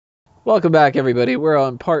Welcome back, everybody. We're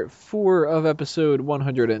on part 4 of episode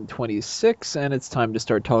 126, and it's time to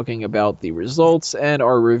start talking about the results and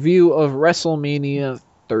our review of WrestleMania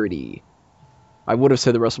 30. I would have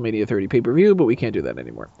said the WrestleMania 30 pay-per-view, but we can't do that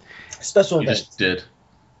anymore. Special You event. just did.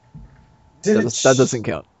 That doesn't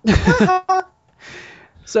count.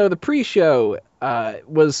 So the pre-show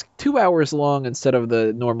was 2 hours long instead of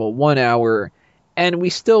the normal 1 hour, and we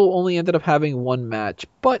still only ended up having one match.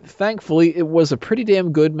 But thankfully, it was a pretty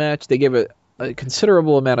damn good match. They gave it a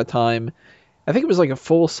considerable amount of time. I think it was like a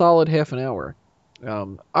full solid half an hour.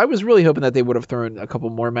 I was really hoping that they would have thrown a couple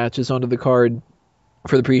more matches onto the card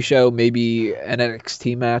for the pre-show, maybe an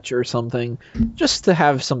NXT match or something, just to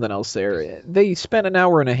have something else there. They spent an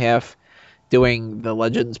hour and a half doing the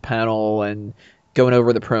Legends panel and going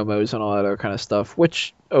over the promos and all that other kind of stuff,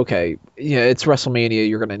 which, okay, yeah, it's WrestleMania,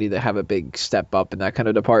 you're going to need to have a big step up in that kind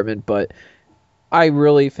of department, but I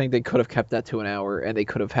really think they could have kept that to an hour, and they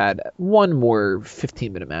could have had one more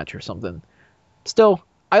 15-minute match or something. Still,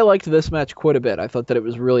 I liked this match quite a bit. I thought that it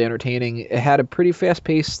was really entertaining. It had a pretty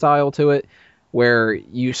fast-paced style to it, where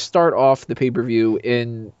you start off the pay-per-view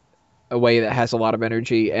in a way that has a lot of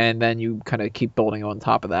energy, and then you kind of keep building on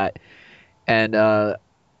top of that. And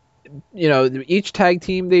each tag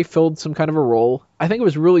team, they filled some kind of a role. I think it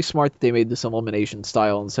was really smart that they made this elimination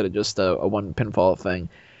style instead of just a one pinfall thing.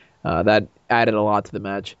 That added a lot to the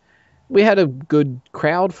match. We had a good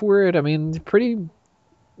crowd for it. I mean, pretty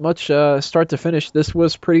much start to finish, this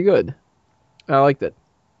was pretty good. I liked it.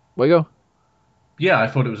 Way go. Yeah, I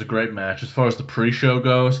thought it was a great match. As far as the pre-show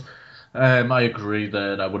goes, I agree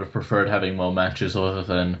that I would have preferred having more matches other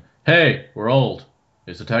than, hey, we're old.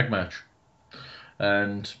 It's a tag match.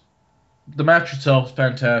 And the match itself,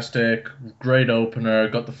 fantastic, great opener,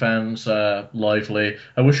 got the fans lively.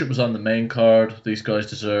 I wish it was on the main card. These guys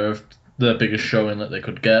deserved the biggest showing that they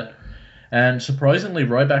could get. And surprisingly,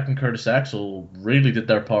 Ryback and Curtis Axel really did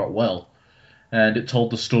their part well. And it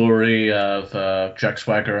told the story of Jack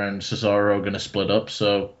Swagger and Cesaro going to split up,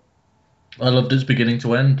 so I loved its beginning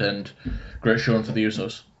to end, and great showing for the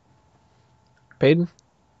Usos. Peyton?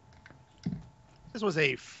 This was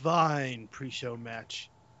a fine pre-show match.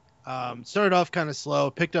 Started off kind of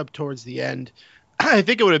slow, picked up towards the end. I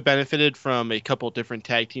think it would have benefited from a couple different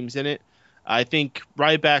tag teams in it. I think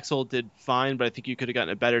Ryback Axel did fine, but I think you could have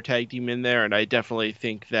gotten a better tag team in there, and I definitely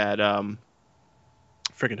think that who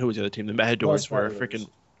was the other team? The Matadores were a freaking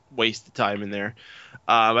waste of time in there.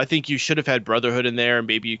 I think you should have had Brotherhood in there, and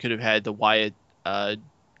maybe you could have had the Wyatt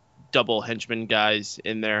double henchman guys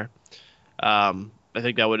in there. I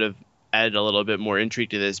think that would have added a little bit more intrigue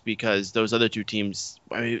to this, because those other two teams,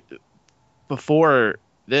 I mean, before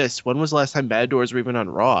this, when was the last time Matadors were even on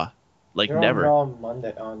Raw? Like, They're never. on Raw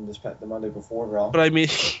the Monday before Raw. But I mean,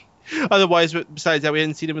 otherwise, besides that, we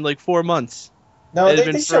hadn't seen them in like 4 months. No,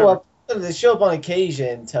 they show up. They show up on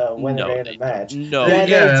occasion to win a random match. No,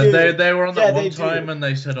 They were on that Yeah, one time and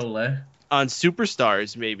they said ole. on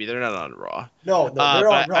Superstars, maybe. They're not on Raw. No, they're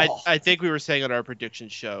on Raw. I think we were saying on our prediction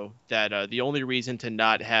show that the only reason to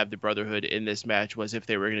not have the Brotherhood in this match was if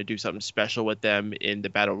they were going to do something special with them in the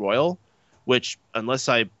Battle Royal, which, unless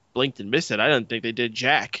I blinked and missed it, I don't think they did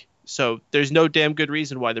jack. So there's no damn good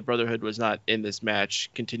reason why the Brotherhood was not in this match,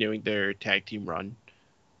 continuing their tag team run.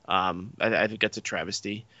 I think that's a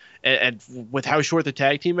travesty. And with how short the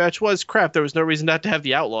tag team match was, crap, there was no reason not to have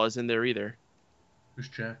the Outlaws in there either. Who's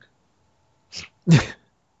Jack?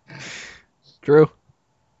 Drew?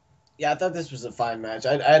 Yeah, I thought this was a fine match.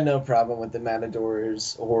 I had no problem with the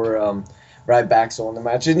Matadors or Ryback in the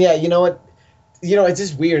match. And yeah, you know what? It's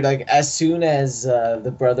just weird. Like, as soon as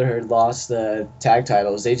the Brotherhood lost the tag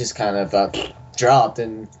titles, they just kind of dropped,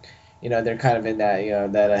 and they're kind of in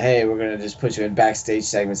that that hey, we're gonna just put you in backstage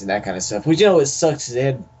segments and that kind of stuff. Which it sucks.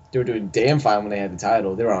 They were doing damn fine when they had the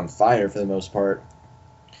title. They were on fire for the most part.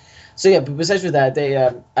 So yeah, but besides for that,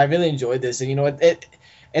 I really enjoyed this, and you know what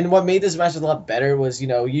and what made this match a lot better was,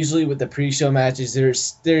 usually with the pre-show matches,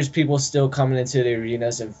 there's people still coming into the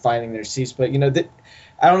arenas and finding their seats, but I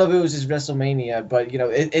don't know if it was just WrestleMania, but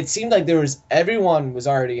it seemed like everyone was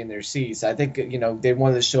already in their seats. I think they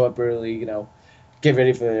wanted to show up early, get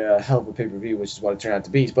ready for the hell of a pay-per-view, which is what it turned out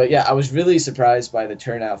to be. But yeah, I was really surprised by the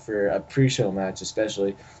turnout for a pre-show match,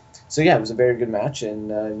 especially. So yeah, it was a very good match, and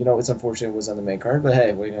it's unfortunate it was on the main card, but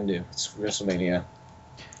hey, what are you gonna do? It's WrestleMania.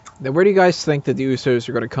 Now, where do you guys think that the Usos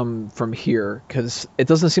are going to come from here? Because it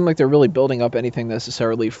doesn't seem like they're really building up anything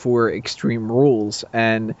necessarily for Extreme Rules,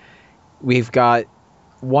 and we've got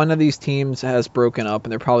one of these teams has broken up,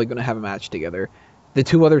 and they're probably going to have a match together. The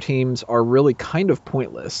two other teams are really kind of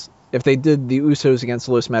pointless. If they did the Usos against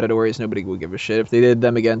Los Matadores, nobody would give a shit. If they did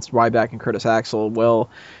them against Ryback and Curtis Axel,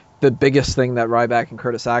 well, the biggest thing that Ryback and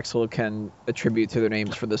Curtis Axel can attribute to their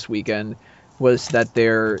names for this weekend was that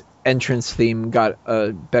their entrance theme got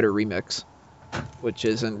a better remix, which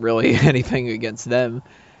isn't really anything against them.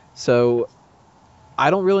 So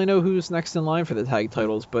I don't really know who's next in line for the tag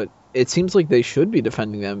titles, but it seems like they should be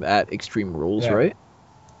defending them at Extreme Rules, right?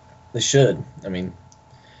 They should. I mean,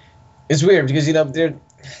 it's weird because,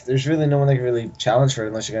 there's really no one that can really challenge for it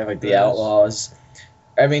unless you're going to have, the Outlaws.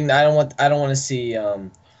 I mean, I don't want to see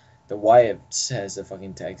the Wyatts as the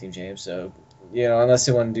fucking tag team champs, so, unless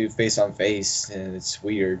they want to do face on face, and it's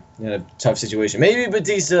weird. A tough situation. Maybe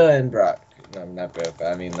Batista and Brock. No, not both.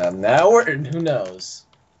 I mean, now who knows?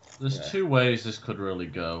 There's two ways this could really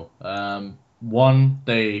go. One,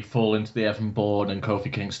 they fall into the Evan Bourne and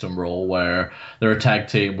Kofi Kingston role, where they're a tag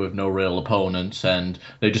team with no real opponents, and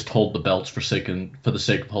they just hold the belts for the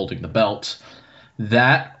sake of holding the belts.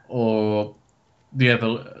 That, or the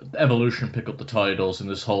Evolution pick up the titles in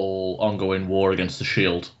this whole ongoing war against the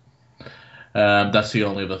Shield. That's the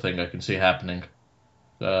only other thing I can see happening.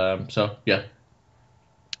 So, yeah.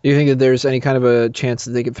 Do you think that there's any kind of a chance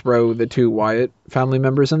that they could throw the two Wyatt family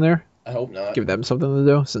members in there? I hope not. Give them something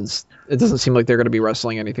to do, since it doesn't seem like they're going to be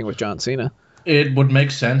wrestling anything with John Cena. It would make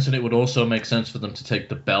sense, and it would also make sense for them to take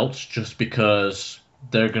the belts, just because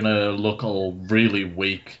they're going to look all really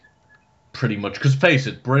weak, pretty much. Because face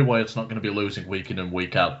it, Bray Wyatt's not going to be losing week in and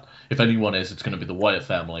week out. If anyone is, it's going to be the Wyatt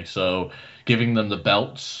family. So giving them the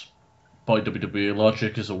belts by WWE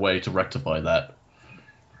logic is a way to rectify that.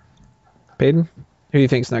 Peyton, who do you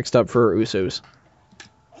think's next up for Usos?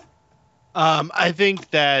 I think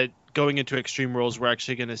that going into Extreme Rules, we're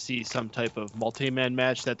actually going to see some type of multi-man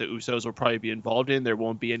match that the Usos will probably be involved in. There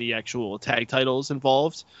won't be any actual tag titles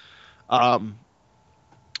involved.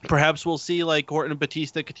 Perhaps we'll see like Orton and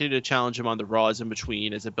Batista continue to challenge him on the Raws in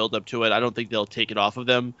between as a build-up to it. I don't think they'll take it off of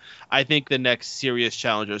them. I think the next serious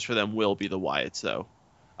challengers for them will be the Wyatts, though.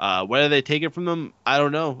 Whether they take it from them, I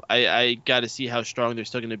don't know. I got to see how strong they're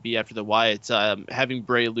still going to be after the Wyatts. Having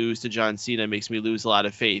Bray lose to John Cena makes me lose a lot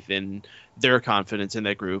of faith in their confidence in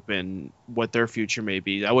that group and what their future may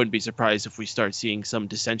be. I wouldn't be surprised if we start seeing some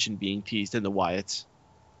dissension being teased in the Wyatts.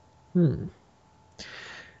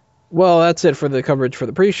 Well, that's it for the coverage for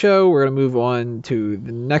the pre-show. We're going to move on to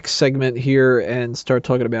the next segment here and start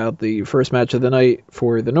talking about the first match of the night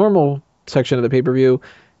for the normal section of the pay-per-view.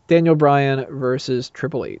 Daniel Bryan versus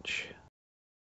Triple H.